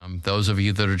Those of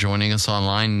you that are joining us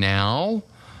online now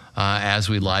as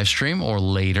we live stream or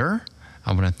later,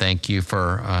 I want to thank you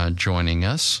for joining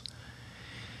us.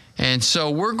 And so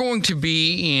we're going to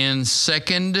be in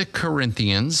 2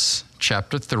 Corinthians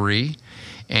chapter 3.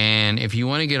 And if you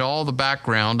want to get all the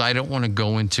background, I don't want to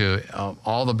go into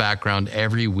all the background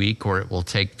every week or it will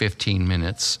take 15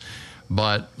 minutes.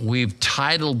 But we've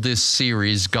titled this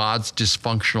series, God's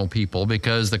Dysfunctional People,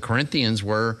 because the Corinthians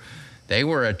were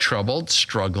a troubled,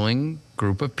 struggling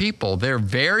group of people. They're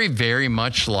very, very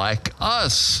much like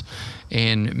us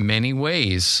in many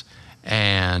ways.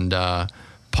 And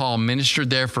Paul ministered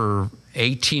there for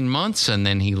 18 months, and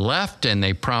then he left, and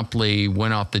they promptly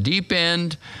went off the deep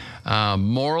end.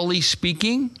 Morally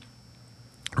speaking,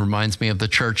 reminds me of the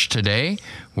church today,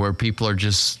 where people are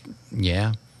just,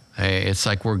 it's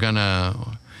like we're going to,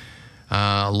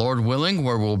 Lord willing,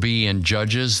 where we'll be in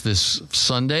Judges this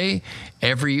Sunday.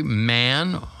 Every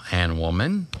man and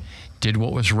woman did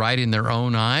what was right in their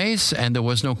own eyes, and there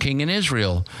was no king in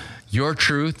Israel. Your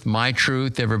truth, my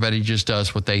truth, everybody just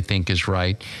does what they think is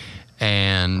right.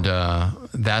 And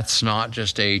that's not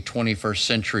just a 21st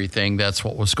century thing. That's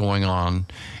what was going on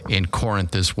in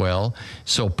Corinth as well.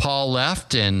 So Paul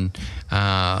left, and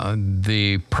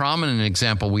the prominent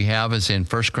example we have is in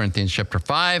 1 Corinthians chapter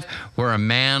 5, where a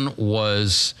man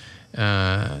was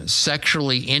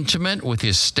sexually intimate with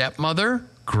his stepmother.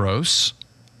 Gross.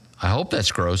 I hope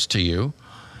that's gross to you.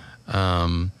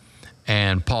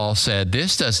 And Paul said,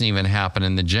 this doesn't even happen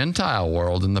in the Gentile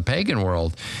world, in the pagan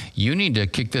world. You need to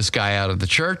kick this guy out of the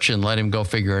church and let him go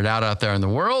figure it out there in the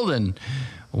world, and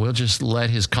we'll just let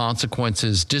his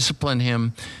consequences discipline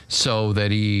him so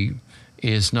that he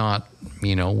is not,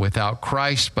 without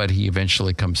Christ, but he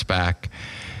eventually comes back.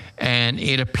 And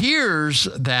it appears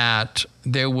that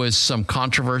there was some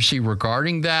controversy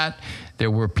regarding that.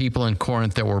 There were people in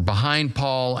Corinth that were behind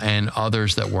Paul and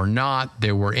others that were not.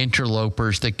 There were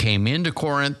interlopers that came into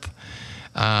Corinth,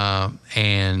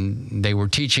 and they were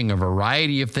teaching a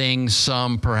variety of things.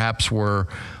 Some perhaps were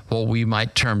what we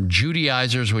might term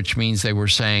Judaizers, which means they were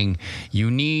saying you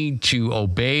need to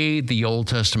obey the Old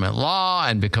Testament law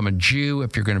and become a Jew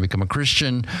if you're going to become a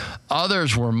Christian.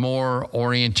 Others were more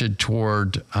oriented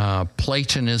toward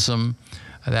Platonism.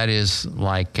 That is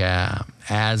like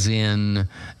as in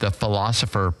the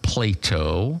philosopher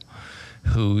Plato,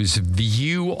 whose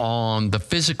view on the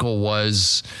physical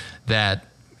was that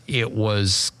it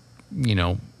was,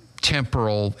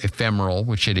 temporal, ephemeral,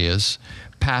 which it is,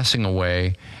 passing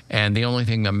away, and the only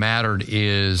thing that mattered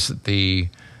is the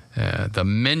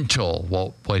mental,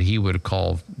 what he would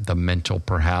call the mental,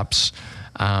 perhaps,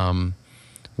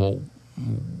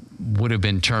 would have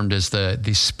been termed as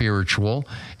the spiritual.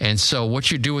 And so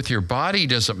what you do with your body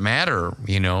doesn't matter,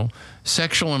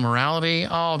 Sexual immorality,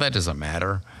 that doesn't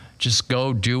matter. Just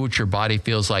go do what your body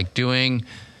feels like doing.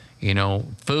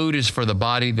 Food is for the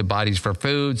body's for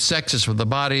food. Sex is for the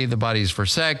body's for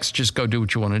sex. Just go do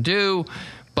what you want to do.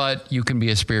 But you can be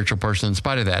a spiritual person in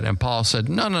spite of that. And Paul said,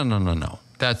 no.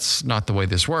 That's not the way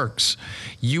this works.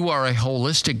 You are a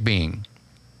holistic being.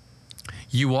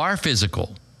 You are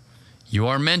physical. You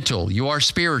are mental, you are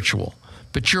spiritual,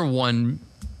 but you're one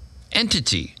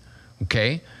entity,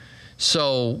 okay?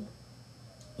 So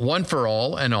one for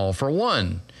all and all for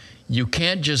one. You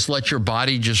can't just let your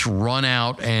body just run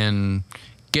out and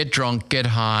get drunk, get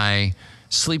high,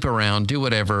 sleep around, do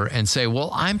whatever, and say,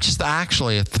 well, I'm just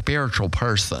actually a spiritual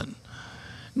person.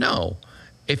 No.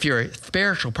 If you're a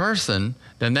spiritual person,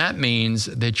 then that means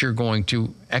that you're going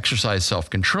to exercise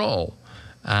self-control.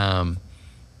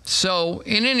 So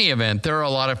in any event, there are a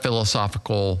lot of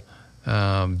philosophical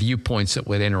viewpoints that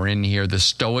would enter in here. The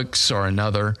Stoics are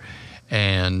another,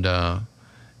 and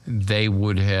they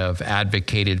would have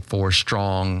advocated for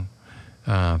strong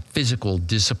physical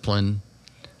discipline,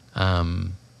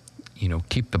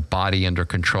 keep the body under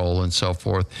control and so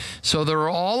forth. So there are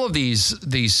all of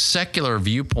these secular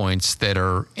viewpoints that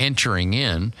are entering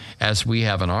in as we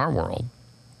have in our world.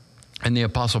 And the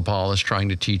Apostle Paul is trying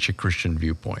to teach a Christian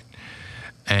viewpoint.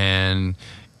 And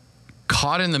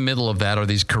caught in the middle of that are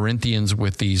these Corinthians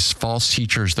with these false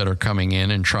teachers that are coming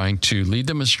in and trying to lead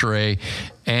them astray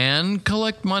and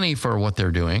collect money for what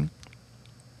they're doing.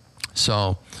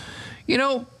 So,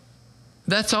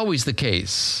 that's always the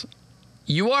case.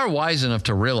 You are wise enough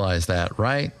to realize that,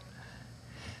 right?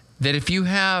 That if you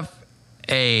have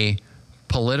a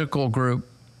political group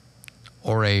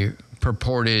or a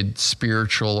purported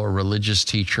spiritual or religious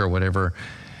teacher or whatever,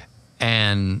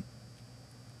 and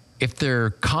if they're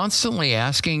constantly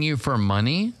asking you for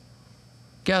money,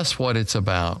 guess what it's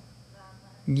about?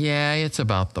 Yeah, it's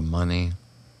about the money.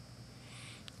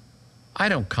 I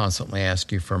don't constantly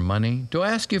ask you for money. Do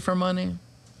I ask you for money?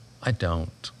 I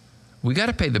don't. We got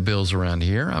to pay the bills around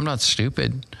here. I'm not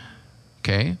stupid.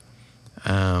 Okay.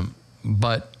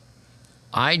 But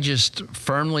I just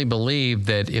firmly believe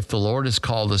that if the Lord has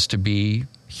called us to be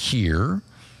here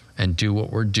and do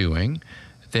what we're doing,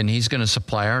 then he's going to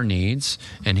supply our needs,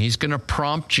 and he's going to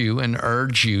prompt you and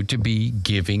urge you to be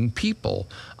giving people.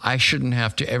 I shouldn't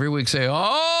have to every week say,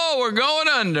 oh, we're going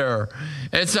under.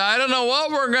 I don't know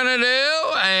what we're going to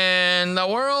do. And the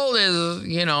world is,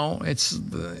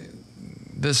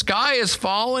 the sky is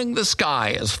falling. The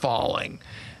sky is falling.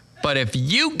 But if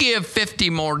you give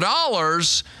 $50 more,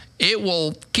 it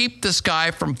will keep the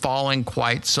sky from falling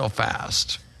quite so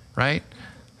fast, right?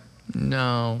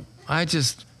 No, I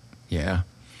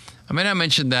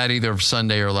mentioned that either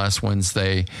Sunday or last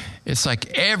Wednesday. It's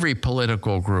like every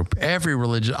political group, every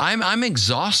religion. I'm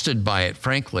exhausted by it,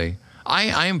 frankly.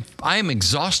 I am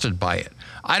exhausted by it.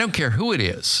 I don't care who it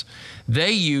is.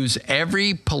 They use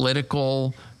every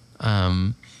political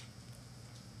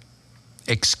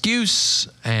excuse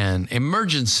and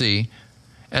emergency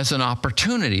as an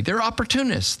opportunity. They're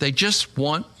opportunists. They just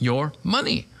want your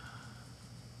money.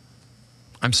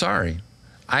 I'm sorry.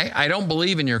 I don't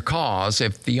believe in your cause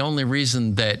if the only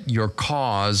reason that your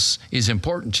cause is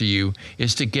important to you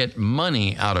is to get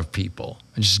money out of people.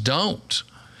 I just don't.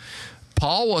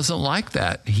 Paul wasn't like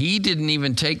that. He didn't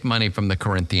even take money from the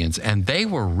Corinthians, and they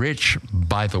were rich,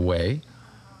 by the way.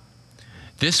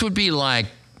 This would be like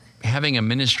having a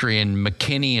ministry in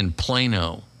McKinney and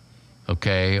Plano,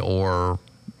 okay, or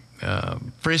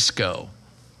Frisco,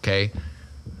 okay?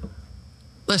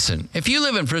 Listen, if you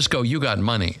live in Frisco, you got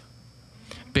money,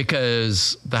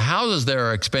 because the houses there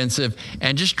are expensive,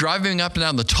 and just driving up and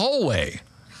down the tollway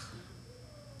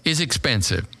is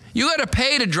expensive. You got to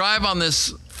pay to drive on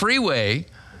this freeway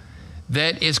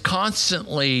that is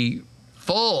constantly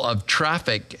full of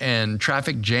traffic and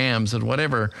traffic jams and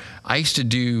whatever. I used to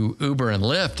do Uber and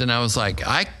Lyft, and I was like,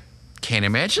 I can't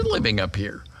imagine living up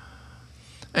here.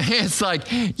 It's like,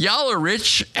 y'all are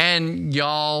rich and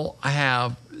y'all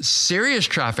have serious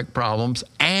traffic problems,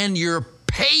 and you're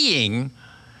paying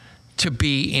to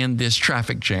be in this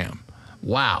traffic jam.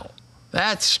 Wow,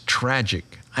 that's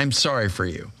tragic. I'm sorry for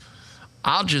you.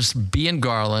 I'll just be in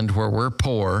Garland where we're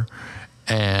poor,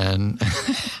 and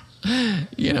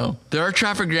there are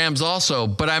traffic jams also,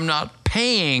 but I'm not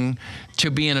paying to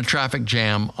be in a traffic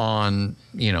jam on,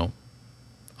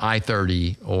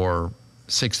 I-30 or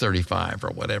 635 or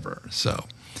whatever. So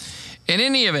in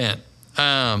any event,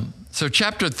 so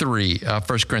chapter 3, 1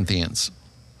 Corinthians,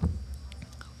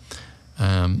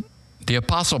 the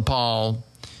Apostle Paul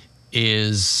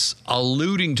is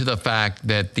alluding to the fact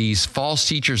that these false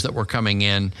teachers that were coming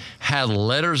in had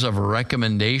letters of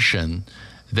recommendation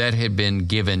that had been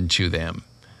given to them.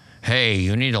 Hey,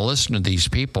 you need to listen to these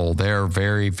people. They're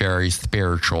very, very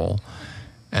spiritual.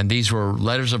 And these were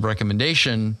letters of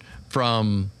recommendation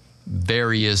from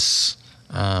various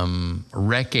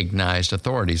recognized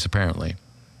authorities, apparently.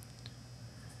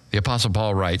 The Apostle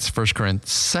Paul writes, 2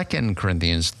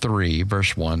 Corinthians 3,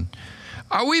 verse 1,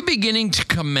 are we beginning to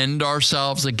commend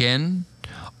ourselves again?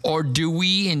 Or do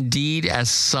we indeed, as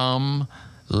some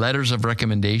letters of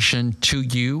recommendation to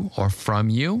you or from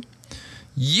you?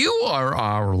 You are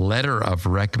our letter of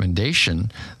recommendation,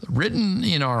 written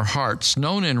in our hearts,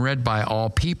 known and read by all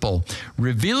people,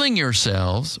 revealing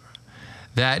yourselves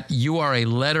that you are a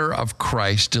letter of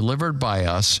Christ delivered by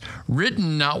us,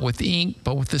 written not with ink,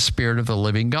 but with the Spirit of the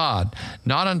living God,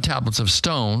 not on tablets of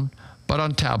stone, but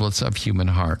on tablets of human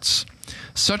hearts.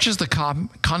 Such is the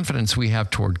confidence we have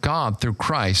toward God through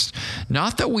Christ,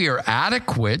 not that we are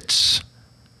adequate,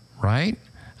 right?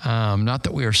 Not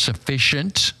that we are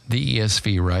sufficient, the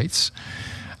ESV writes,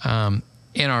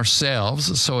 in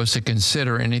ourselves, so as to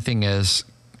consider anything as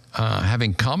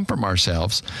having come from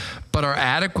ourselves, but our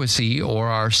adequacy or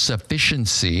our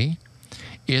sufficiency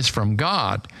is from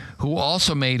God, who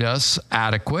also made us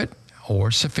adequate or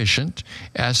sufficient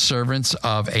as servants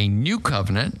of a new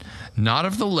covenant, not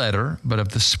of the letter, but of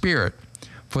the Spirit.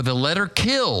 For the letter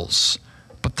kills,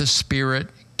 but the Spirit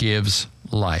gives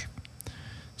life.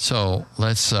 So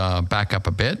let's back up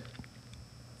a bit.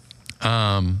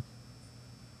 Our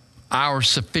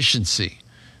sufficiency.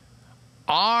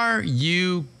 Are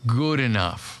you good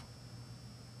enough?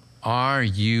 Are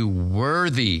you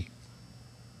worthy?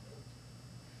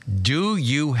 Do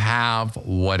you have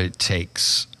what it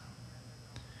takes?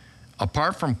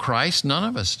 Apart from Christ, none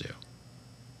of us do.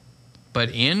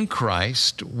 But in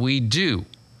Christ, we do.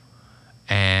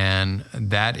 And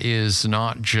that is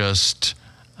not just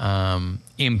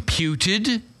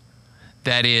imputed.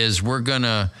 That is, we're going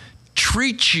to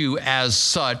treat you as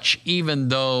such, even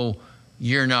though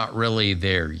you're not really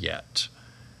there yet.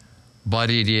 but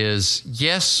it is,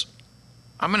 yes,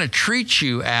 I'm going to treat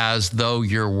you as though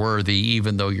you're worthy,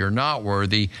 even though you're not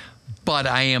worthy, but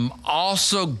I am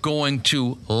also going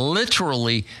to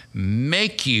literally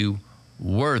make you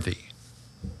worthy.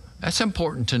 That's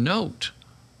important to note,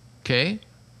 okay?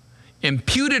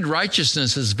 Imputed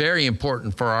righteousness is very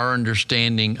important for our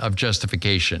understanding of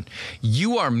justification.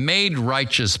 You are made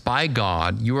righteous by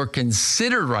God. You are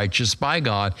considered righteous by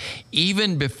God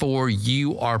even before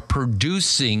you are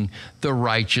producing the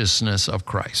righteousness of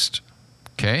Christ.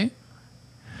 Okay?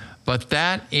 But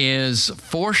that is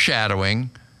foreshadowing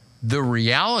the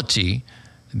reality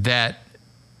that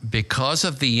because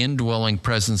of the indwelling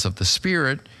presence of the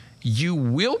Spirit, you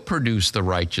will produce the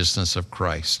righteousness of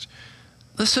Christ.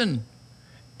 Listen,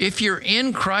 if you're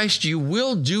in Christ, you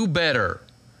will do better.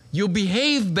 You'll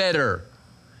behave better.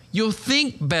 You'll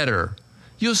think better.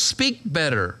 You'll speak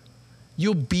better.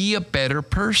 You'll be a better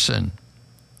person.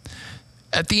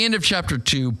 At the end of chapter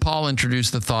 2, Paul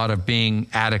introduced the thought of being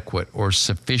adequate or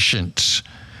sufficient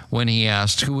when he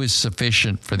asked who is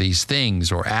sufficient for these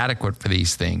things or adequate for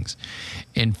these things.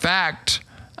 In fact,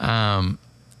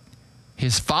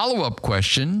 his follow-up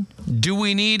question, do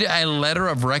we need a letter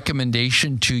of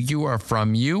recommendation to you or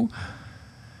from you?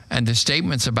 And the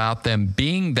statements about them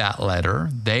being that letter,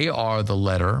 they are the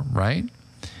letter, right?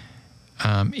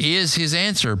 Is his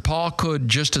answer. Paul could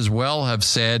just as well have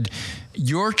said,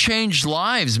 your changed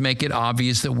lives make it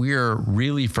obvious that we are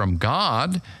really from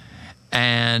God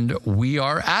and we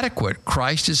are adequate.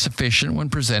 Christ is sufficient when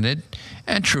presented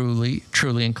and truly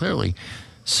and clearly.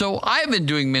 So I've been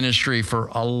doing ministry for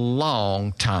a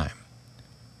long time.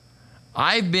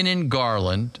 I've been in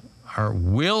Garland, or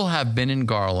will have been in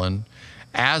Garland,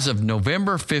 as of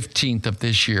November 15th of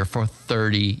this year for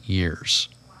 30 years.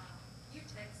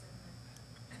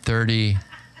 30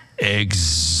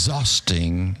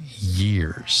 exhausting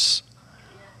years.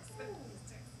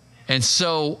 And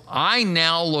so I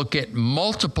now look at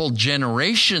multiple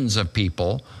generations of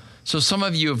people. So some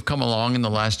of you have come along in the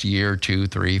last year, 2,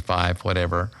 3, 5,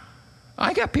 whatever.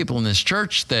 I got people in this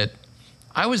church that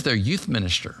I was their youth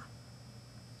minister.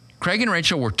 Craig and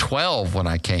Rachel were 12 when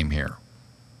I came here.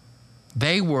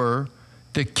 They were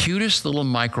the cutest little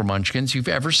micro munchkins you've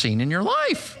ever seen in your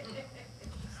life.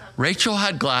 Rachel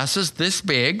had glasses this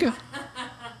big,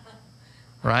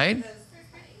 right?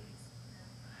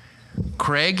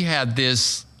 Craig had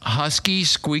this husky,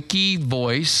 squeaky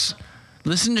voice.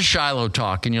 Listen to Shiloh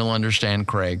talk and you'll understand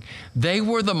Craig. They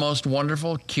were the most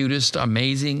wonderful, cutest,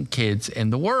 amazing kids in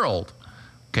the world,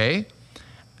 okay?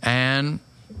 And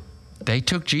they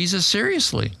took Jesus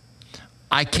seriously.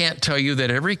 I can't tell you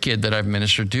that every kid that I've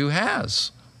ministered to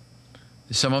has.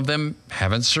 Some of them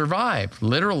haven't survived,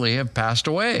 literally have passed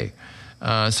away.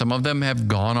 Some of them have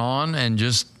gone on and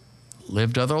just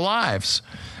lived other lives.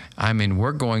 I mean,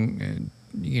 we're going,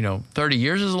 30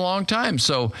 years is a long time.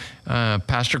 So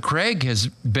Pastor Craig has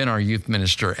been our youth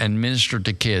minister and ministered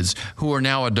to kids who are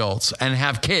now adults and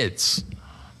have kids.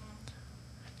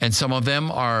 And some of them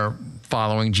are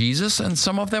following Jesus and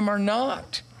some of them are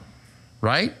not,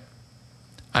 right?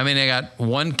 I mean, I got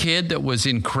one kid that was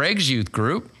in Craig's youth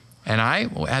group and I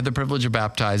had the privilege of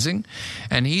baptizing,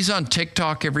 and he's on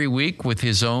TikTok every week with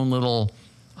his own little,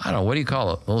 I don't know, what do you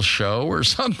call it? Little show or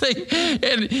something.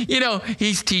 And,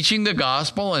 he's teaching the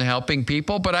gospel and helping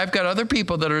people. But I've got other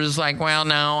people that are just like, well,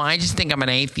 no, I just think I'm an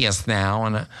atheist now.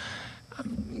 And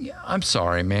I'm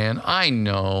sorry, man. I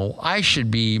know I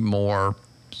should be more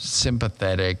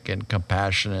sympathetic and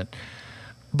compassionate.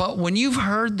 But when you've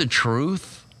heard the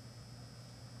truth,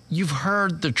 you've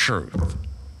heard the truth,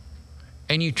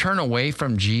 and you turn away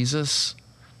from Jesus,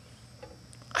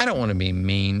 I don't want to be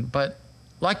mean, but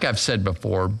like I've said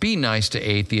before, be nice to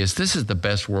atheists. This is the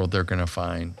best world they're going to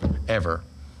find ever.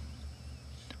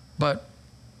 But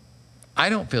I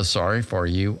don't feel sorry for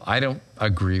you. I don't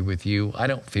agree with you. I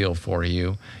don't feel for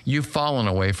you. You've fallen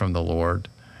away from the Lord,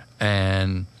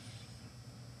 and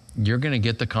you're going to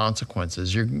get the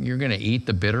consequences. You're going to eat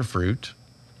the bitter fruit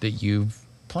that you've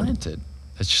planted.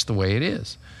 That's just the way it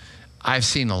is. I've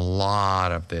seen a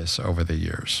lot of this over the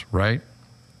years, right?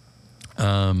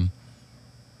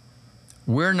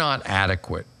 We're not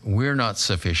adequate. We're not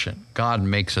sufficient. God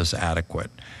makes us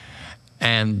adequate.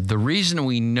 And the reason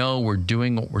we know we're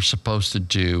doing what we're supposed to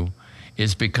do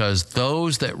is because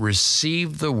those that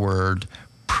receive the word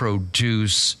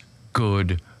produce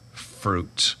good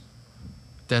fruit.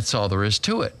 That's all there is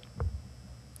to it.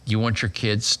 You want your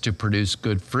kids to produce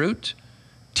good fruit?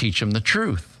 Teach them the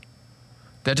truth.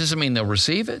 That doesn't mean they'll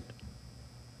receive it,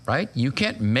 right? You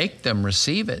can't make them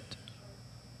receive it.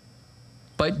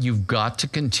 But you've got to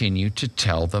continue to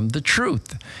tell them the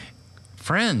truth.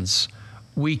 Friends,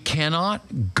 we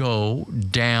cannot go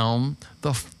down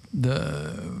the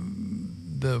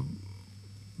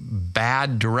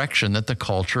bad direction that the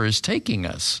culture is taking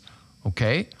us.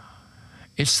 Okay?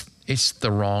 It's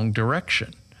the wrong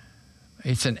direction.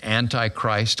 It's an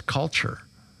antichrist culture.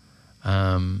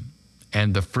 And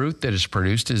the fruit that is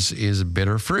produced is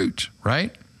bitter fruit,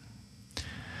 right?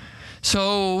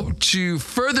 So to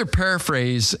further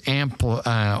paraphrase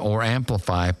or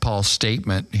amplify Paul's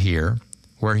statement here,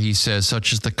 where he says,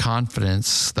 such is the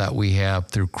confidence that we have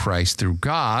through Christ, through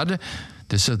God.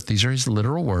 These are his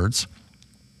literal words.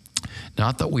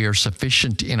 Not that we are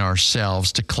sufficient in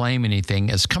ourselves to claim anything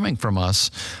as coming from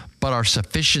us, but our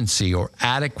sufficiency or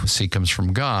adequacy comes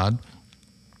from God,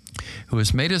 who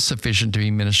has made us sufficient to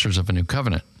be ministers of a new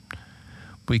covenant.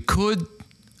 We could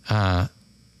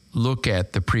look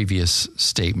at the previous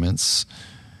statements,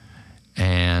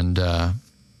 and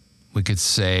we could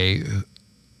say,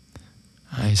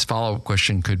 his follow-up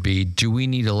question could be, do we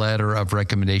need a letter of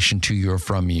recommendation to you or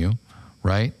from you,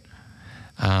 right?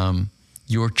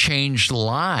 Your changed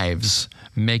lives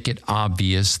make it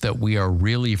obvious that we are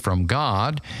really from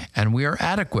God and we are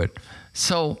adequate.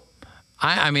 So,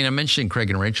 I mean, I'm mentioning Craig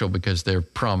and Rachel because they're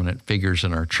prominent figures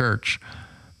in our church,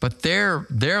 but their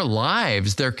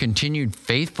lives, their continued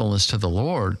faithfulness to the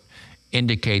Lord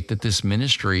indicate that this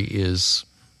ministry is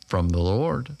from the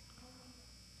Lord,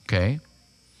 okay?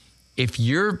 If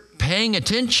you're paying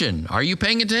attention, are you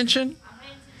paying attention?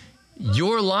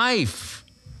 Your life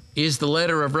is the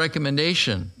letter of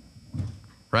recommendation,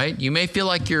 right? You may feel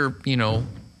like you're,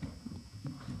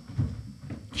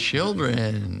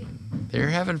 children, they're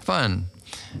having fun.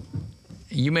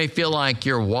 You may feel like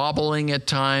you're wobbling at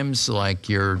times, like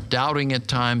you're doubting at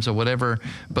times or whatever,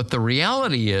 but the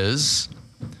reality is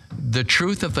the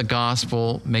truth of the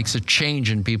gospel makes a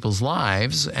change in people's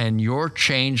lives, and your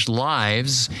changed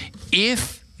lives,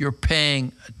 if you're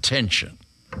paying attention,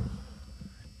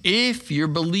 if you're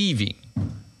believing,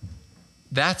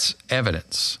 that's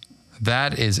evidence.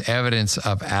 That is evidence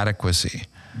of adequacy.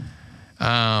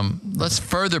 Let's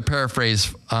further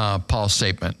paraphrase Paul's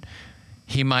statement.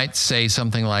 He might say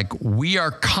something like, we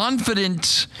are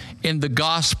confident in the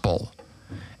gospel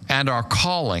and our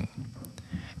calling.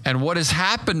 And what has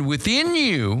happened within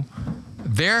you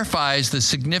verifies the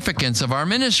significance of our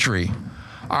ministry.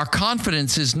 Our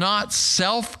confidence is not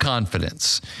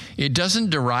self-confidence. It doesn't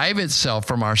derive itself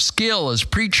from our skill as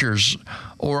preachers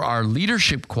or our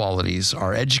leadership qualities,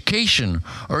 our education,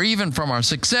 or even from our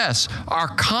success. Our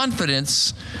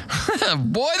confidence,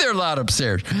 boy, they're loud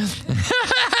upstairs.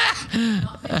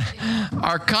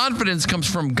 Our confidence comes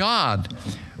from God.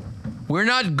 We're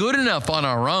not good enough on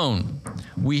our own.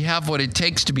 We have what it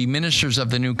takes to be ministers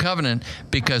of the new covenant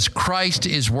because Christ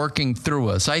is working through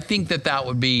us. I think that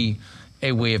would be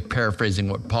a way of paraphrasing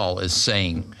what Paul is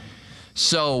saying.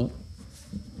 So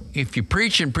if you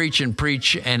preach and preach and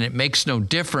preach and it makes no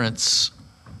difference,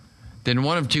 then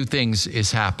one of two things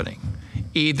is happening.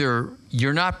 Either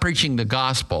you're not preaching the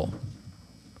gospel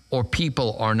or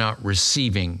people are not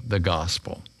receiving the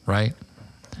gospel, right?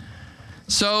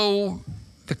 So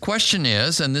the question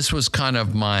is, and this was kind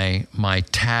of my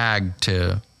tag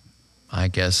to, I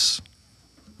guess,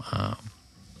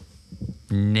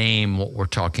 name what we're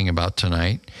talking about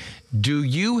tonight. Do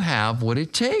you have what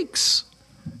it takes?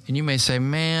 And you may say,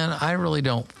 man, I really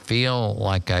don't feel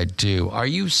like I do. Are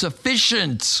you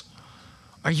sufficient?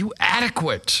 Are you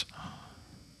adequate?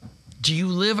 Do you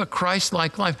live a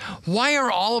Christ-like life? Why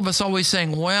are all of us always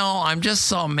saying, well, I'm just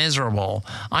so miserable.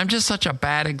 I'm just such a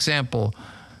bad example.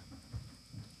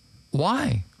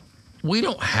 Why? We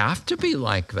don't have to be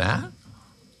like that.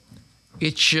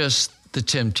 It's just the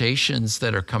temptations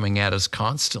that are coming at us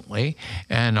constantly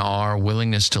and our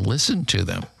willingness to listen to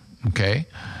them, okay?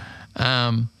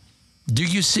 Do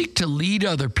you seek to lead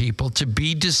other people to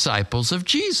be disciples of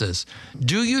Jesus?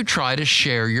 Do you try to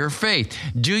share your faith?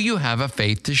 Do you have a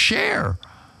faith to share?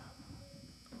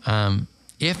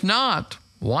 If not,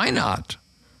 why not?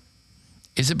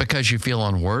 Is it because you feel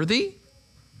unworthy?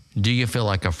 Do you feel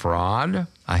like a fraud,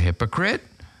 a hypocrite?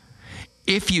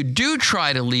 If you do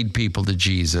try to lead people to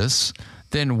Jesus,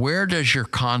 then where does your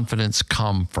confidence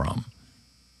come from?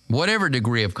 Whatever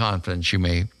degree of confidence you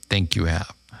may think you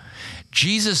have.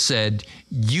 Jesus said,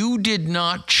 you did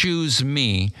not choose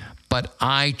me, but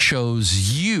I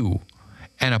chose you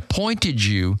and appointed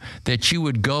you that you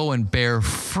would go and bear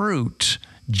fruit.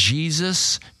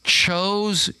 Jesus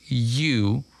chose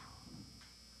you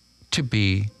to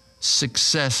be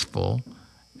successful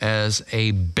as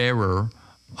a bearer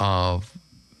of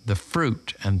the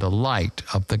fruit and the light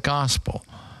of the gospel.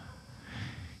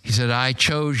 He said, I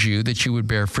chose you that you would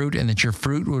bear fruit and that your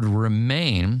fruit would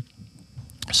remain,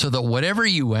 so that whatever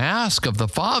you ask of the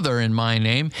Father in my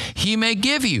name, he may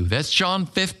give you. That's John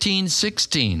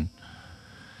 15:16.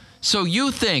 So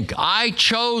you think, I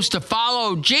chose to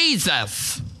follow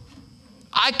Jesus.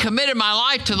 I committed my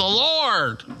life to the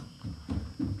Lord.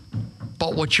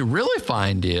 But what you really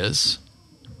find is,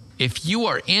 if you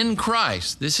are in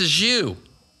Christ, this is you.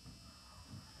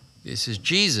 This is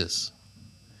Jesus.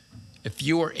 If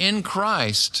you are in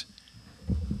Christ,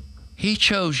 he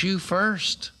chose you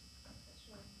first.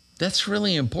 That's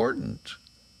really important.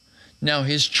 Now,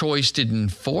 his choice didn't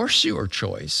force your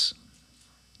choice.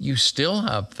 You still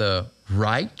have the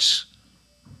right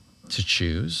to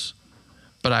choose.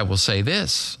 But I will say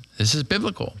this is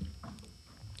biblical.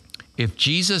 If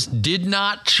Jesus did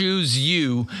not choose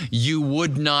you, you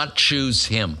would not choose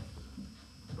him.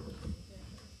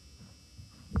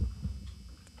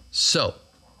 So,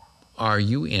 are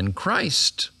you in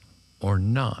Christ or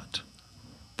not?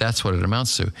 That's what it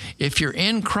amounts to. If you're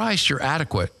in Christ, you're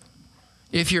adequate.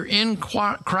 If you're in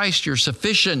Christ, you're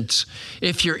sufficient.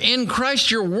 If you're in Christ,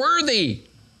 you're worthy.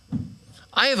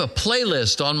 I have a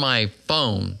playlist on my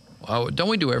phone. Don't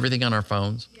we do everything on our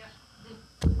phones? Yeah.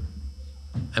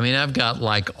 I mean, I've got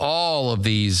like all of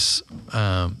these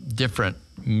different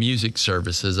music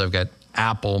services. I've got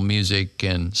Apple Music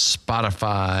and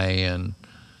Spotify and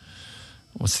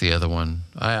what's the other one?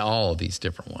 All of these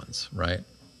different ones, right?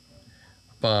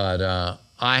 But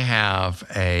I have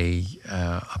a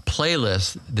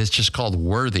playlist that's just called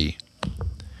Worthy.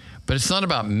 But it's not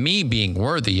about me being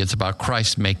worthy. It's about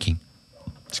Christ making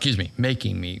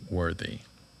me worthy.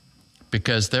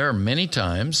 Because there are many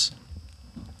times,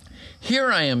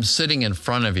 here I am sitting in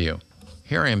front of you.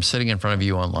 Here I am sitting in front of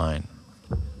you online.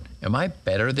 Am I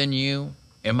better than you?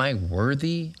 Am I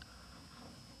worthy?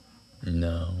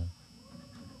 No.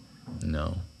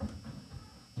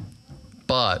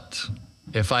 But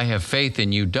if I have faith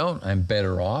and you don't, I'm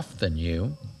better off than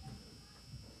you.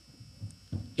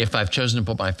 If I've chosen to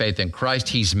put my faith in Christ,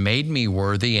 he's made me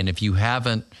worthy. And if you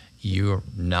haven't, you're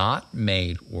not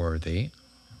made worthy,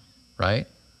 right?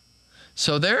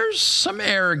 So there's some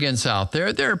arrogance out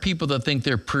there. There are people that think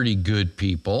they're pretty good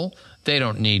people. They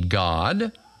don't need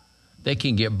God. They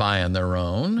can get by on their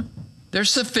own. They're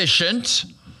sufficient,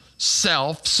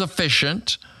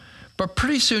 self-sufficient. But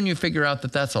pretty soon you figure out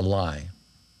that that's a lie,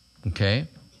 okay?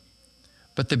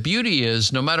 But the beauty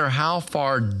is, no matter how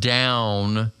far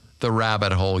down the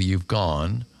rabbit hole you've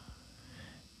gone,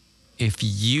 if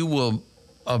you will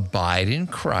abide in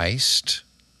Christ,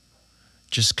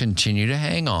 just continue to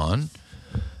hang on,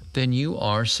 then you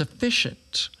are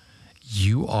sufficient.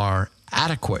 You are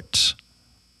adequate.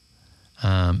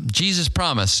 Jesus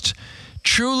promised,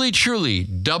 truly, truly,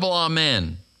 double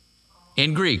amen.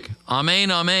 In Greek,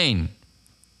 amen, amen.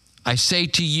 I say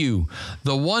to you,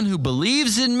 the one who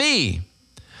believes in me,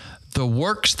 the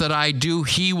works that I do,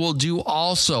 he will do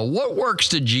also. What works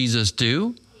did Jesus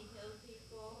do? He healed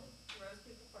people, rose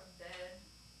people from dead.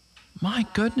 My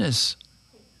goodness.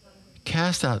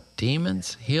 Cast out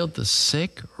demons, healed the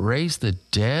sick, raised the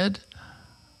dead,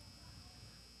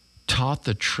 taught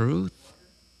the truth.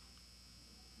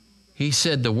 He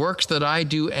said, the works that I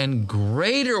do and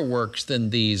greater works than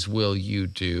these will you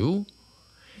do,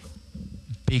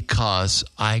 because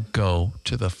I go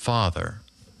to the Father.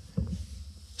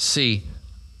 See,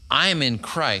 I am in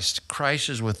Christ. Christ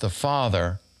is with the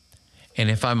Father. And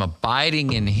if I'm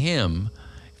abiding in him,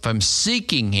 if I'm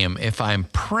seeking him, if I'm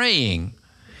praying,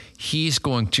 he's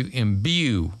going to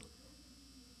imbue,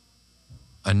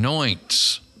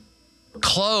 anoint,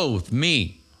 clothe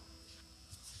me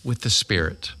with the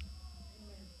Spirit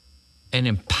and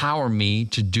empower me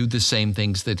to do the same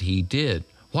things that he did.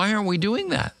 Why aren't we doing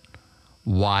that?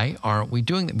 Why aren't we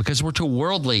doing that? Because we're too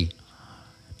worldly.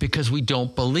 Because we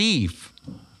don't believe.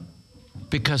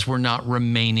 Because we're not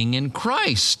remaining in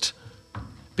Christ.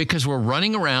 Because we're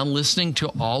running around listening to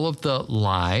all of the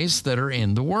lies that are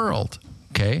in the world.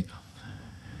 Okay?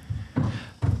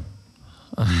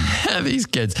 These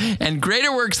kids. And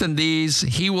greater works than these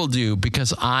he will do,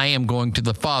 because I am going to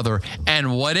the Father.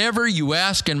 And whatever you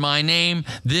ask in my name,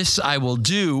 this I will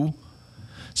do,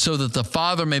 so that the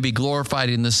Father may be glorified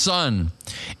in the Son.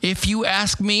 If you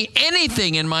ask me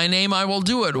anything in my name, I will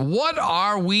do it. What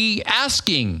are we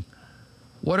asking?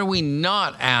 What are we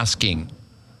not asking?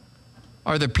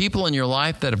 Are there people in your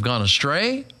life that have gone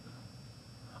astray?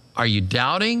 Are you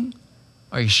doubting?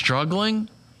 Are you struggling?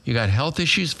 You got health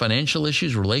issues, financial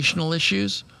issues, relational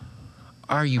issues?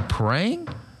 Are you praying?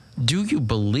 Do you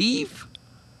believe?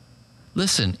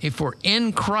 Listen, if we're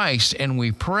in Christ and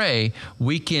we pray,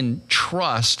 we can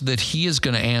trust that he is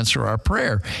going to answer our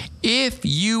prayer. If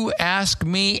you ask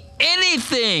me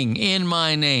anything in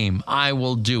my name, I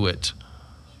will do it.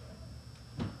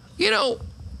 You know,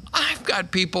 I've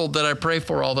got people that I pray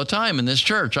for all the time in this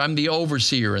church. I'm the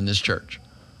overseer in this church.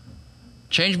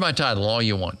 Change my title all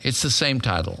you want. It's the same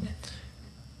title.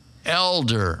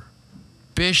 Elder,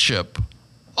 bishop,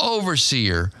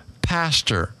 overseer,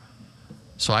 pastor.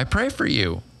 So I pray for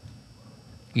you.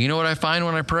 You know what I find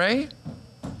when I pray?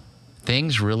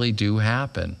 Things really do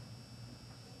happen.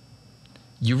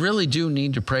 You really do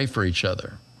need to pray for each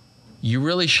other. You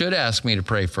really should ask me to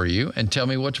pray for you and tell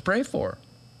me what to pray for.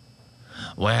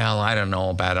 Well, I don't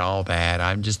know about all that.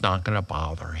 I'm just not going to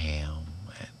bother him.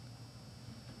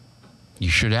 You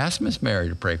should ask Miss Mary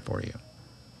to pray for you.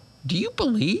 Do you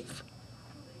believe?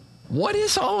 What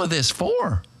is all of this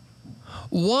for?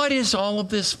 What is all of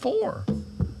this for?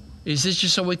 Is this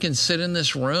just so we can sit in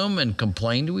this room and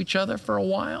complain to each other for a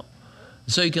while?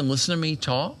 So you can listen to me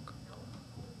talk?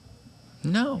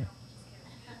 No.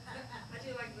 I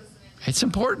do like listening. It's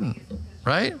important,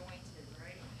 right?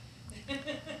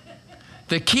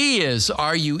 The key is,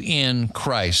 are you in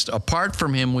Christ? Apart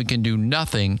from him, we can do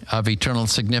nothing of eternal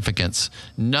significance,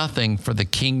 nothing for the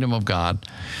kingdom of God.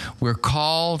 We're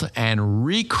called and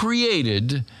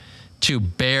recreated to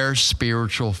bear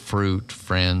spiritual fruit,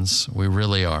 friends. We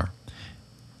really are.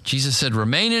 Jesus said,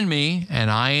 remain in me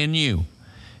and I in you.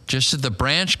 Just as the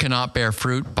branch cannot bear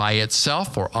fruit by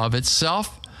itself or of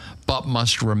itself, but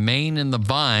must remain in the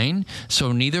vine,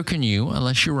 so neither can you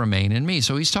unless you remain in me.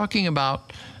 So he's talking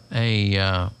about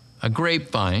a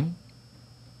grapevine.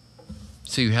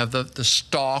 So you have the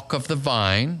stalk of the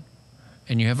vine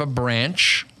and you have a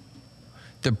branch.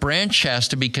 The branch has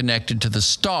to be connected to the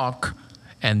stalk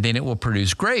and then it will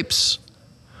produce grapes.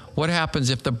 What happens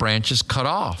if the branch is cut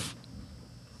off?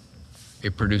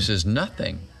 It produces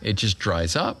nothing. It just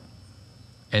dries up.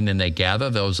 And then they gather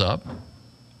those up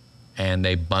and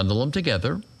they bundle them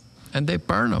together and they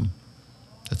burn them.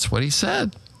 That's what he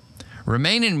said.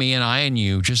 Remain in me and I in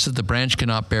you, just as the branch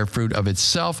cannot bear fruit of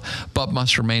itself, but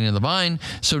must remain in the vine,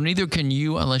 so neither can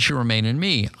you unless you remain in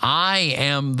me. I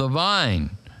am the vine.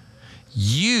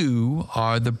 You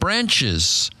are the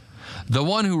branches. The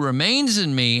one who remains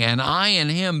in me and I in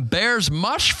him bears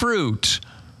much fruit.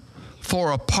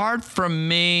 For apart from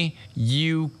me,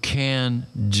 you can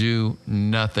do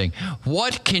nothing.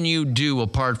 What can you do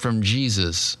apart from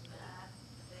Jesus?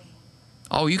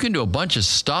 Oh, you can do a bunch of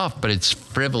stuff, but it's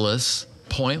frivolous,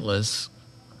 pointless.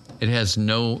 It has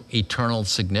no eternal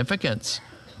significance.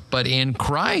 But in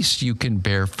Christ, you can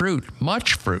bear fruit,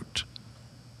 much fruit.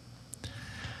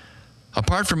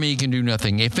 Apart from me, you can do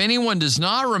nothing. If anyone does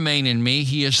not remain in me,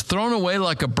 he is thrown away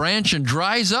like a branch and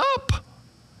dries up.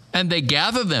 And they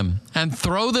gather them and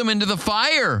throw them into the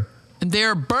fire, and they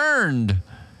are burned.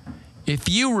 If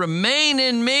you remain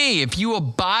in me, if you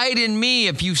abide in me,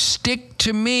 if you stick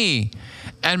to me,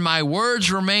 and my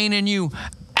words remain in you,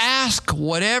 ask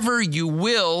whatever you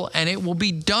will, and it will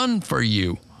be done for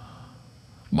you.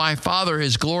 My Father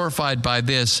is glorified by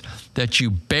this, that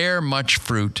you bear much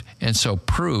fruit, and so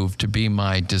prove to be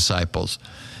my disciples.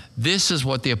 This is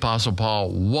what the Apostle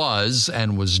Paul was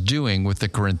and was doing with the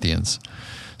Corinthians.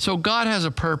 So God has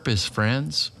a purpose,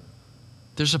 friends.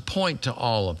 There's a point to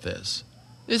all of this.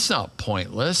 It's not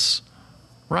pointless,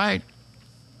 right?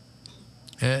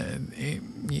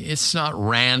 It's not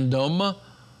random.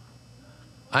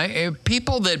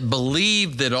 People that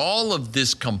believe that all of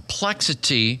this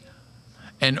complexity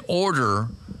and order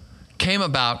came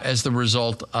about as the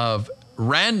result of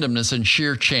randomness and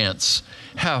sheer chance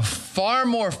have far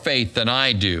more faith than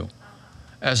I do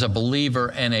as a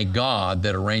believer in a God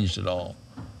that arranged it all.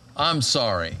 I'm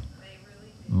sorry.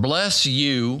 Bless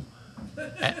you,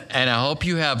 and I hope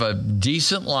you have a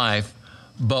decent life.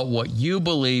 But what you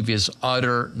believe is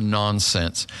utter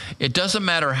nonsense. It doesn't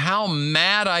matter how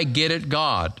mad I get at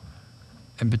God.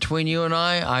 And between you and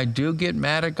I do get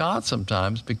mad at God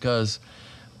sometimes because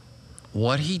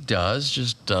what he does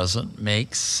just doesn't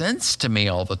make sense to me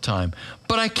all the time.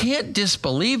 But I can't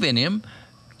disbelieve in him.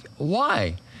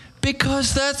 Why?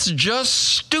 Because that's just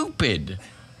stupid.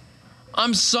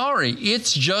 I'm sorry,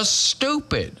 it's just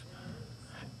stupid.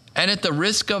 And at the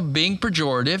risk of being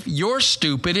pejorative, you're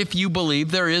stupid if you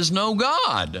believe there is no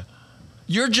God.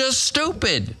 You're just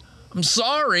stupid. I'm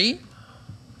sorry.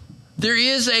 There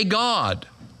is a God.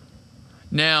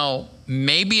 Now,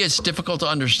 maybe it's difficult to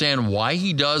understand why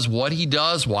he does, why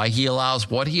he allows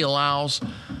what he allows.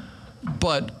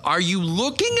 But are you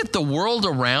looking at the world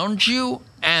around you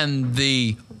and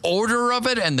the order of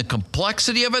it and the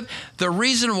complexity of it? The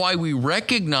reason why we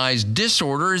recognize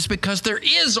disorder is because there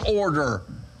is order.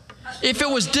 If it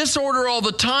was disorder all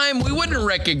the time, we wouldn't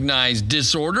recognize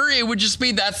disorder. It would just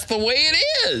be that's the way it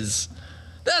is.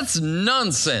 That's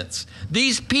nonsense.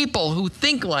 These people who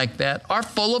think like that are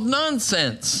full of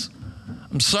nonsense.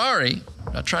 I'm sorry.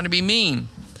 I'm not trying to be mean.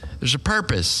 There's a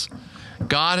purpose.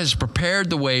 God has prepared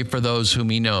the way for those whom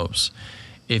he knows.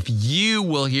 If you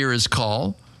will hear his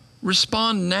call,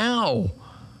 respond now.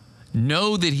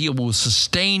 Know that he will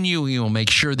sustain you. He will make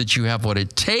sure that you have what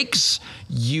it takes.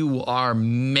 You are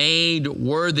made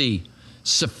worthy,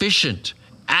 sufficient,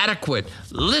 adequate.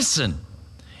 Listen,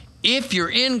 if you're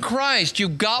in Christ,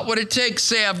 you've got what it takes.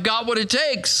 Say, I've got what it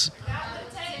takes.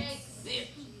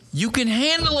 You can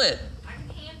handle it. I can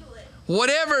handle it.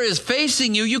 Whatever is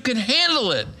facing you, you can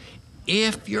handle it.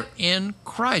 If you're in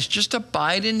Christ, just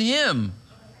abide in him,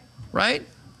 right?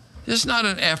 It's not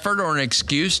an effort or an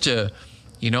excuse to,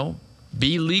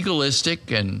 be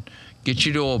legalistic and get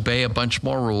you to obey a bunch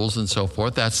more rules and so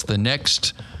forth. That's the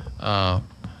next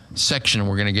section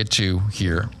we're going to get to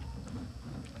here.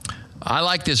 I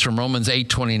like this from Romans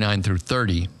 8:29 through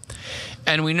 30.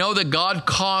 And we know that God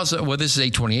caused, this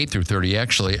is 8:28 through 30.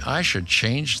 Actually, I should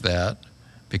change that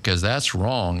because that's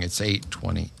wrong. It's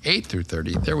 8:28 through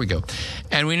 30. There we go.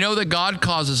 And we know that God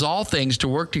causes all things to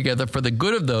work together for the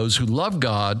good of those who love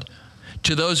God,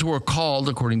 to those who are called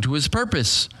according to his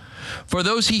purpose. For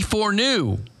those he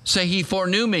foreknew, say, he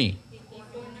foreknew me.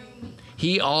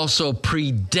 He also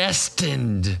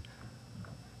predestined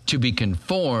to be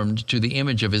conformed to the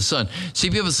image of his son. See,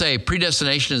 people say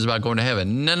predestination is about going to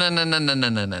heaven. No.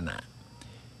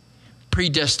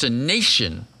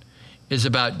 Predestination is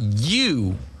about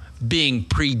you being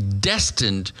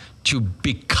predestined to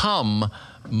become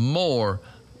more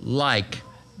like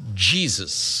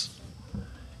Jesus.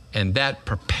 And that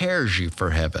prepares you for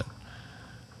heaven.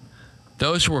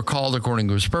 Those who were called according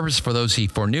to his purpose, for those he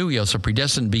foreknew, he also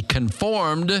predestined to be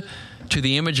conformed to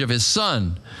the image of his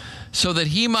son, so that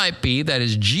he might be, that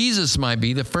is, Jesus might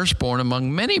be, the firstborn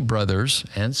among many brothers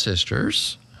and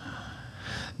sisters.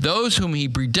 Those whom he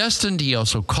predestined, he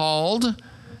also called.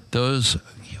 Those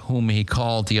whom he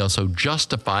called, he also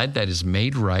justified, that is,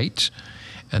 made right.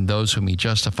 And those whom he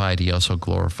justified, he also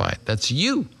glorified. That's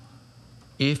you,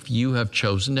 if you have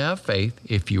chosen to have faith,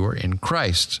 if you are in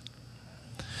Christ.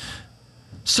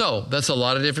 So that's a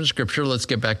lot of different scripture. Let's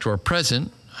get back to our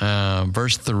present.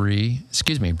 Verse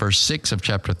 6 of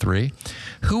chapter 3.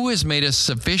 Who has made us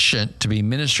sufficient to be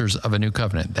ministers of a new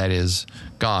covenant? That is,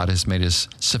 God has made us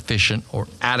sufficient or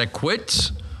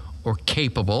adequate or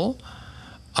capable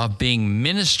of being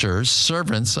ministers,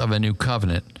 servants of a new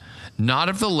covenant, not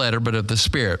of the letter, but of the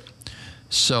Spirit.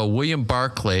 So William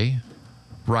Barclay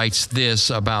writes this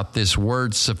about this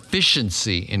word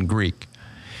sufficiency in Greek.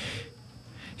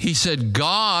 He said,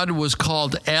 God was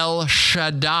called El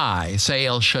Shaddai. Say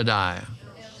El Shaddai.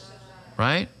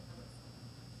 Right?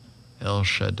 El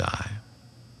Shaddai.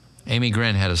 Amy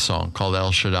Grant had a song called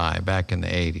El Shaddai back in the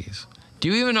 80s. Do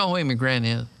you even know who Amy Grant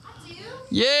is? I do.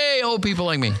 Yay, old people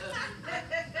like me.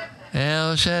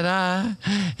 El Shaddai,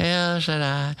 El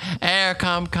Shaddai,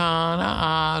 Erkam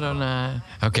Kana Adonai.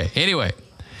 Okay, anyway.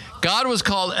 God was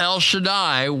called El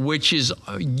Shaddai, which is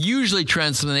usually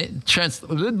translated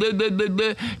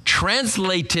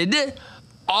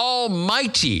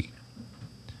Almighty.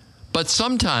 But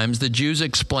sometimes the Jews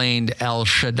explained El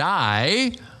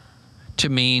Shaddai to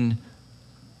mean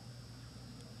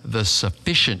the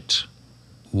sufficient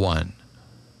one.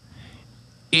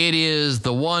 It is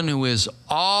the one who is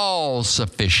all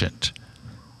sufficient,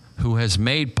 who has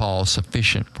made Paul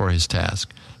sufficient for his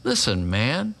task. Listen,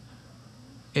 man.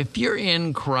 If you're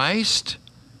in Christ,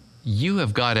 you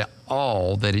have got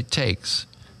all that it takes.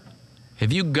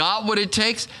 Have you got what it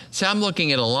takes? See, I'm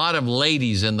looking at a lot of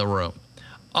ladies in the room.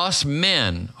 Us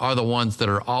men are the ones that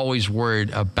are always worried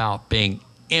about being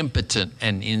impotent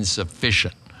and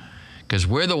insufficient, because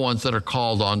we're the ones that are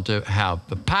called on to have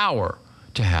the power,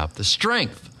 to have the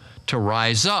strength, to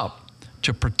rise up,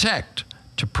 to protect,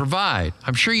 to provide.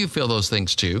 I'm sure you feel those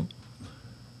things too.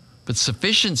 But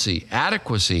sufficiency,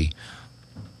 adequacy,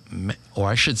 or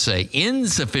I should say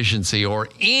insufficiency or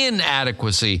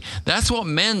inadequacy, that's what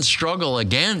men struggle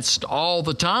against all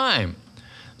the time.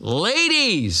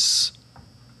 Ladies,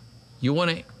 you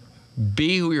want to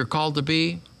be who you're called to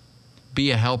be?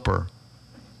 Be a helper.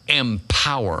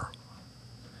 Empower.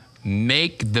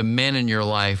 Make the men in your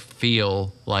life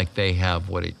feel like they have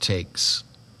what it takes.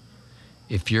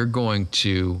 If you're going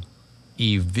to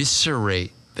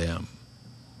eviscerate them,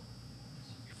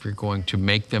 if you're going to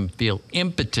make them feel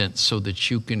impotent so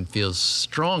that you can feel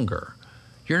stronger,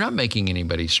 you're not making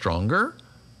anybody stronger.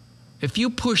 If you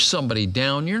push somebody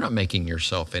down, you're not making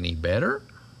yourself any better.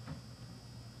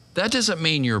 That doesn't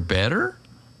mean you're better.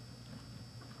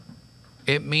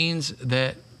 It means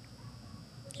that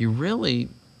you really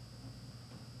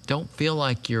don't feel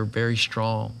like you're very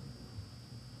strong.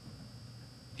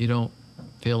 You don't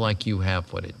feel like you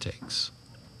have what it takes.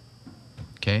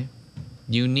 Okay?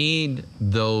 You need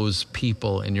those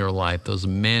people in your life, those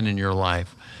men in your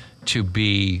life, to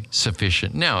be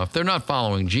sufficient. Now, if they're not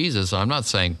following Jesus, I'm not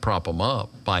saying prop them up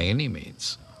by any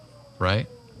means, right?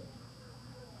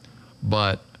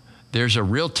 But there's a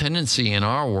real tendency in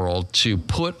our world to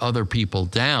put other people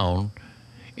down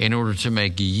in order to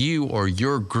make you or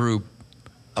your group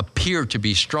appear to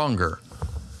be stronger.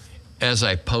 As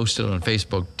I posted on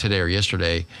Facebook today or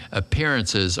yesterday,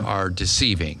 appearances are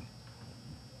deceiving,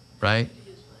 right?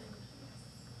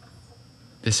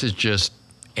 This is just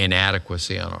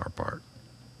inadequacy on our part,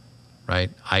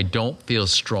 right? I don't feel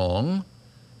strong.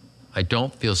 I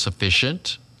don't feel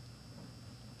sufficient.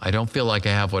 I don't feel like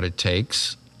I have what it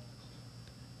takes.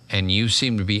 And you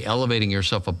seem to be elevating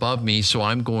yourself above me, so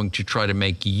I'm going to try to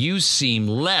make you seem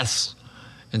less,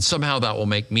 and somehow that will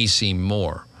make me seem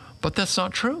more. But that's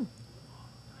not true.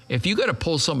 If you got to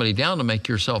pull somebody down to make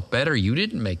yourself better, you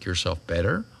didn't make yourself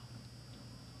better.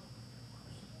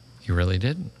 You really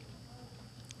didn't.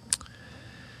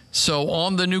 So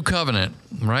on the new covenant,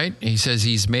 right? He says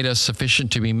he's made us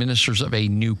sufficient to be ministers of a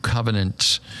new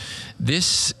covenant.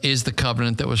 This is the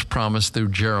covenant that was promised through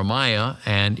Jeremiah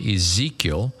and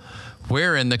Ezekiel,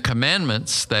 wherein the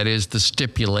commandments, that is the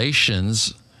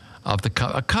stipulations of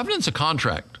a covenant's a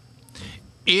contract.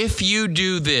 If you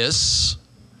do this,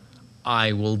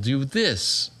 I will do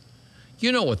this.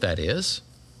 You know what that is,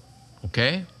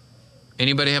 okay?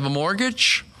 Anybody have a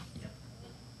mortgage?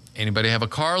 Anybody have a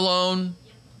car loan?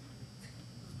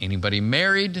 Anybody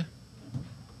married?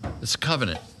 It's a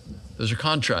covenant. Those are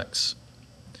contracts.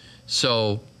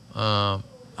 So I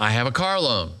have a car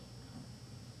loan.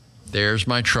 There's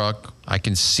my truck. I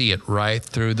can see it right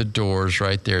through the doors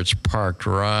right there. It's parked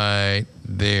right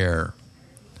there.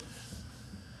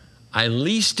 I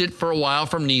leased it for a while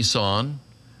from Nissan,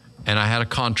 and I had a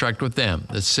contract with them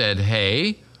that said,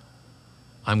 hey,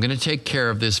 I'm going to take care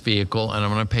of this vehicle, and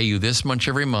I'm going to pay you this much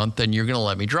every month, and you're going to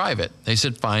let me drive it. They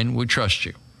said, fine, we trust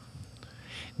you.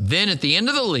 Then at the end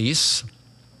of the lease,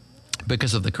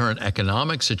 because of the current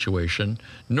economic situation,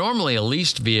 normally a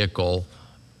leased vehicle,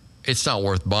 it's not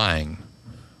worth buying,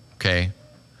 okay?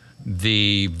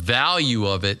 The value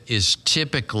of it is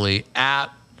typically at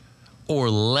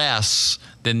or less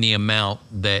than the amount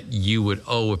that you would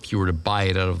owe if you were to buy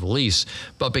it out of the lease.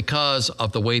 But because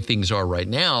of the way things are right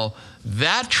now,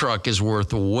 that truck is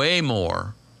worth way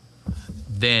more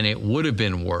than it would have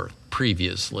been worth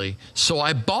previously. So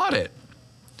I bought it.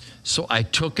 So I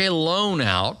took a loan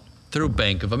out through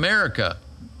Bank of America.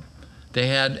 They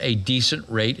had a decent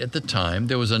rate at the time.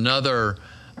 There was another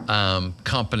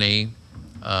company,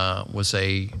 was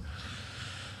a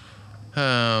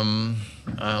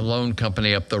loan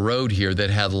company up the road here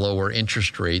that had lower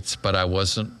interest rates, but I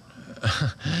wasn't.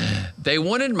 They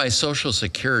wanted my Social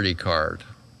Security card.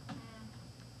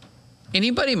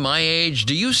 Anybody my age,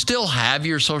 do you still have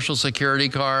your Social Security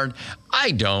card?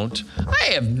 I don't.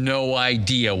 I have no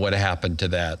idea what happened to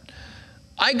that.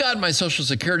 I got my Social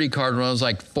Security card when I was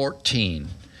like 14.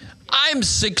 I'm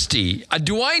 60.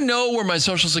 Do I know where my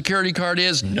Social Security card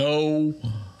is? No.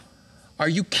 Are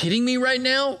you kidding me right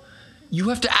now? You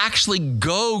have to actually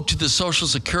go to the Social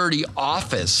Security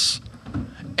office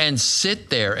and sit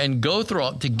there and go through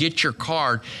it to get your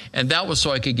card. And that was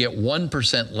so I could get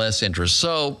 1% less interest.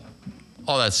 So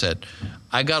all that said,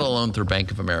 I got a loan through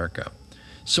Bank of America.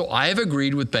 So I have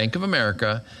agreed with Bank of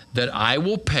America that I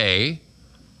will pay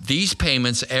these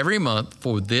payments every month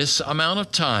for this amount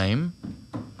of time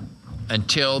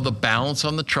until the balance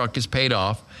on the truck is paid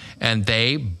off. And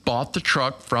they bought the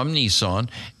truck from Nissan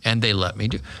and they let me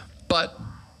do. But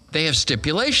they have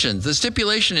stipulations. The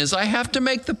stipulation is I have to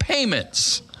make the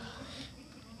payments.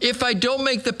 If I don't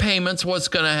make the payments, what's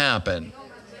going to happen?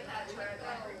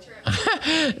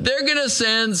 They're going to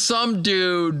send some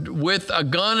dude with a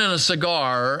gun and a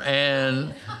cigar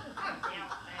and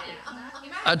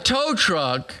a tow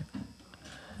truck,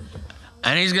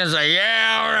 and he's going to say,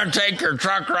 yeah, we're going to take your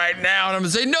truck right now. And I'm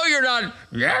going to say, no, you're not.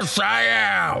 Yes, I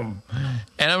am.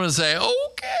 And I'm going to say,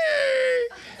 okay.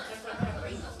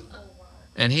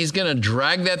 And he's going to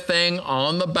drag that thing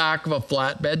on the back of a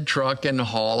flatbed truck and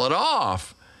haul it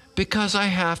off because I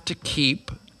have to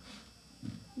keep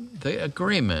the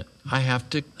agreement. I have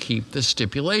to keep the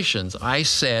stipulations. I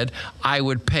said I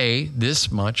would pay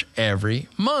this much every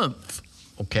month.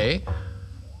 Okay?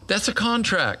 That's a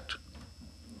contract.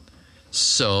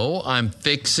 So I'm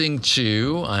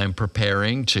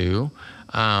preparing to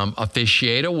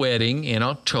officiate a wedding in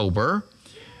October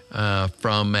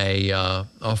from a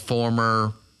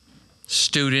former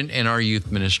student in our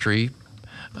youth ministry.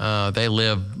 They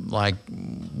live like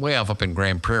way off up in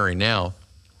Grand Prairie now.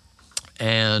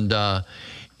 And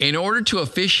In order to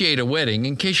officiate a wedding,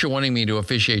 in case you're wanting me to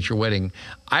officiate your wedding,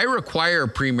 I require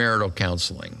premarital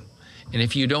counseling. And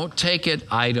if you don't take it,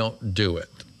 I don't do it.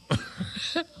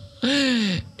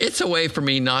 It's a way for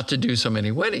me not to do so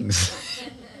many weddings.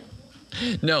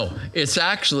 No, it's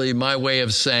actually my way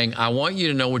of saying, I want you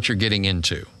to know what you're getting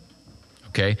into.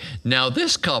 Okay. Now,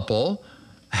 this couple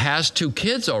has 2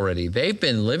 kids already. They've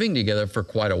been living together for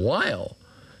quite a while.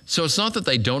 So it's not that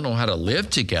they don't know how to live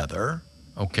together.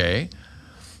 Okay.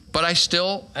 But I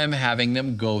still am having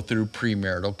them go through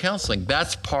premarital counseling.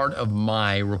 That's part of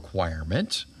my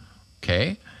requirement.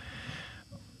 Okay.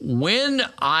 When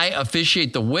I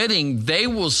officiate the wedding, they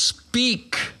will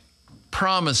speak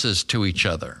promises to each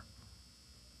other.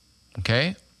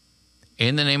 Okay?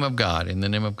 In the name of God,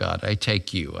 I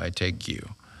take you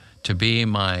to be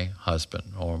my husband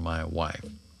or my wife,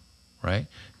 right?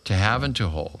 To have and to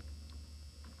hold.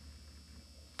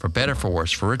 For better, for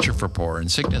worse, for richer, for poorer, in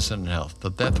sickness and in health,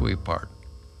 till death we part.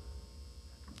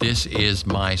 This is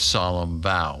my solemn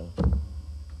vow.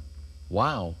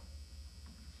 Wow.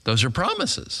 Those are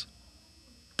promises.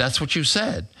 That's what you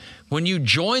said. When you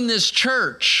join this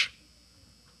church,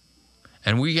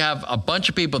 and we have a bunch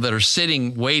of people that are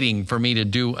sitting, waiting for me to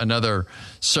do another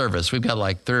service. We've got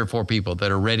like 3 or 4 people that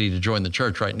are ready to join the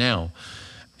church right now.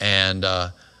 And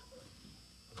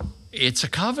it's a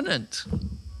covenant.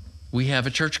 We have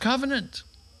a church covenant.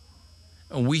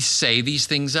 And we say these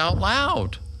things out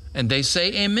loud. And they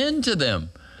say amen to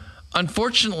them.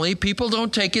 Unfortunately, people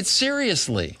don't take it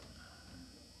seriously.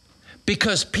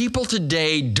 Because people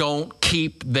today don't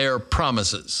keep their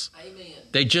promises. Amen.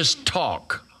 They just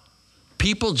talk.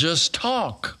 People just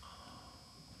talk.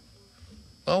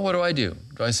 Well, what do?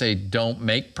 Do I say don't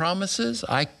make promises?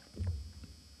 I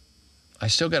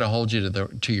still got to hold you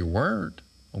to your word,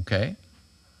 okay?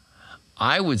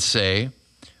 I would say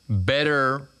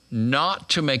better not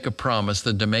to make a promise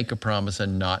than to make a promise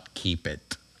and not keep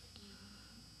it.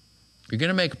 If you're going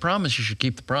to make a promise, you should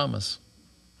keep the promise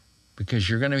because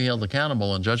you're going to be held accountable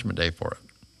on Judgment Day for it,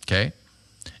 okay?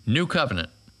 New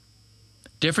covenant.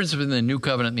 Difference between the new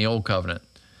covenant and the old covenant.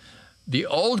 The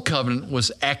old covenant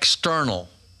was external.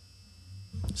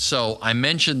 So I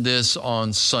mentioned this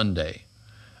on Sunday.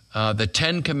 The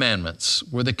 10 Commandments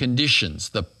were the conditions,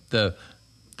 the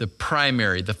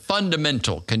primary, the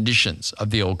fundamental conditions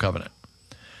of the old covenant.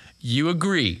 You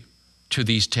agree to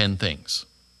these 10 things.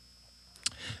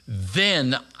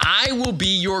 Then I will be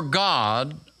your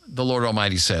God, the Lord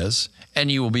Almighty says,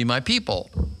 and you will be my people.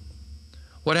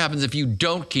 What happens if you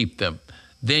don't keep them?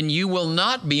 Then you will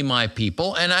not be my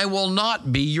people, and I will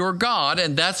not be your God.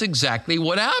 And that's exactly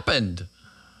what happened.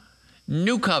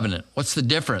 New covenant. What's the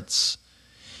difference?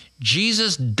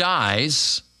 Jesus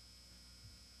dies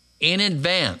in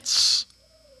advance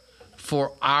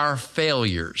for our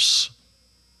failures.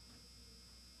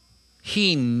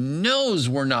 He knows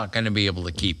we're not going to be able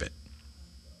to keep it.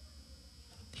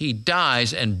 He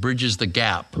dies and bridges the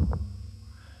gap.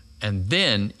 And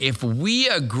then if we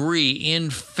agree in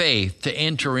faith to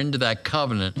enter into that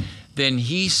covenant, then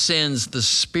he sends the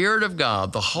Spirit of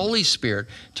God, the Holy Spirit,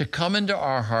 to come into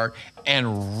our heart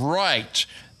and write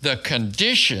the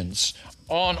conditions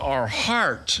on our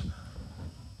heart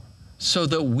so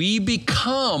that we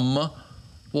become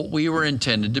what we were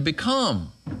intended to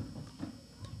become.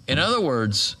 In other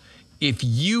words, if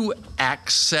you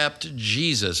accept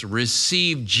Jesus,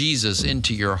 receive Jesus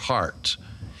into your heart,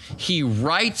 he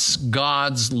writes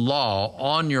God's law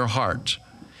on your heart.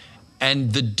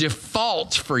 And the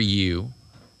default for you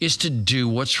is to do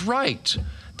what's right.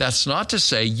 That's not to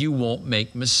say you won't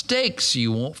make mistakes.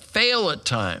 You won't fail at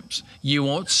times. You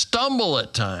won't stumble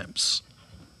at times.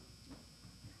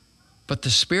 But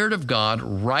the Spirit of God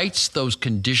writes those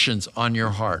conditions on your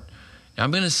heart. Now,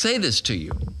 I'm going to say this to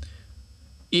you.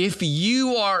 If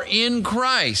you are in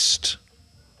Christ,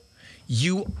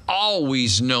 you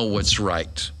always know what's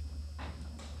right.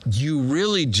 You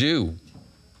really do.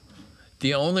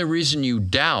 The only reason you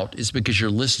doubt is because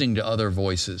you're listening to other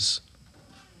voices.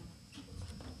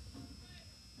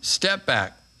 Step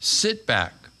back, sit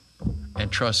back,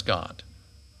 and trust God.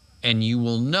 And you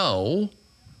will know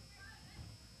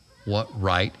what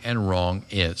right and wrong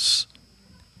is.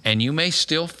 And you may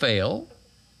still fail.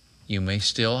 You may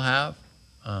still have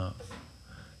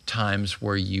times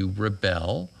where you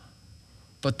rebel.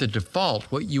 But the default,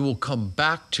 what you will come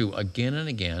back to again and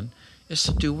again, is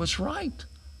to do what's right.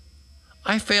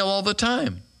 I fail all the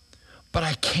time, but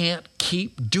I can't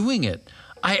keep doing it.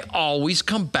 I always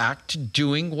come back to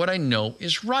doing what I know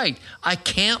is right. I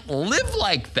can't live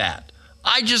like that.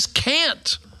 I just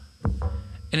can't.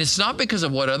 And it's not because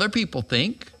of what other people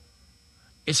think.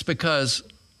 It's because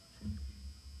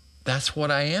That's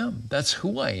what I am. That's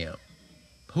who I am.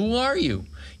 Who are you?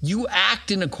 You act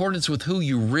in accordance with who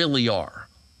you really are.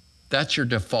 That's your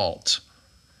default.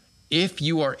 If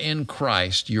you are in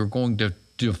Christ, you're going to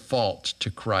default to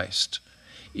Christ.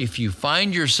 If you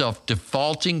find yourself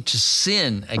defaulting to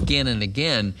sin again and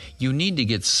again, you need to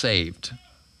get saved.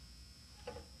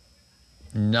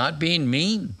 Not being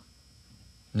mean,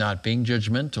 not being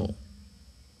judgmental.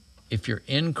 If you're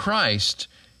in Christ,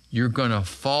 you're going to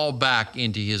fall back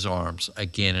into his arms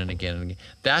again and again and again.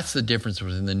 That's the difference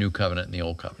between the new covenant and the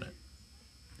old covenant.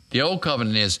 The old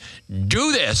covenant is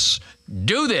do this,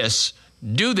 do this,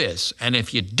 do this. And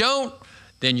if you don't,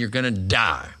 then you're going to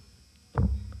die.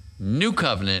 New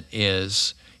covenant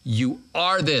is you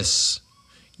are this,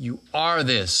 you are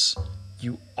this,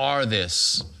 you are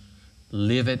this.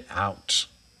 Live it out.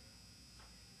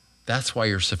 That's why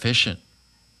you're sufficient.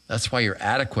 That's why you're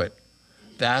adequate.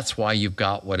 That's why you've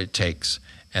got what it takes.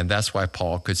 And that's why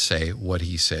Paul could say what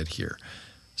he said here.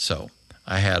 So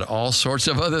I had all sorts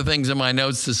of other things in my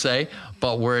notes to say,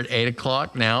 but we're at 8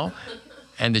 o'clock now,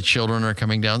 and the children are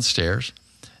coming downstairs.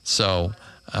 So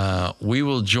we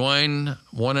will join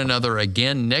one another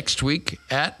again next week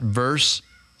at verse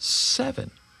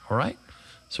 7. All right?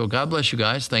 So God bless you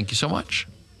guys. Thank you so much.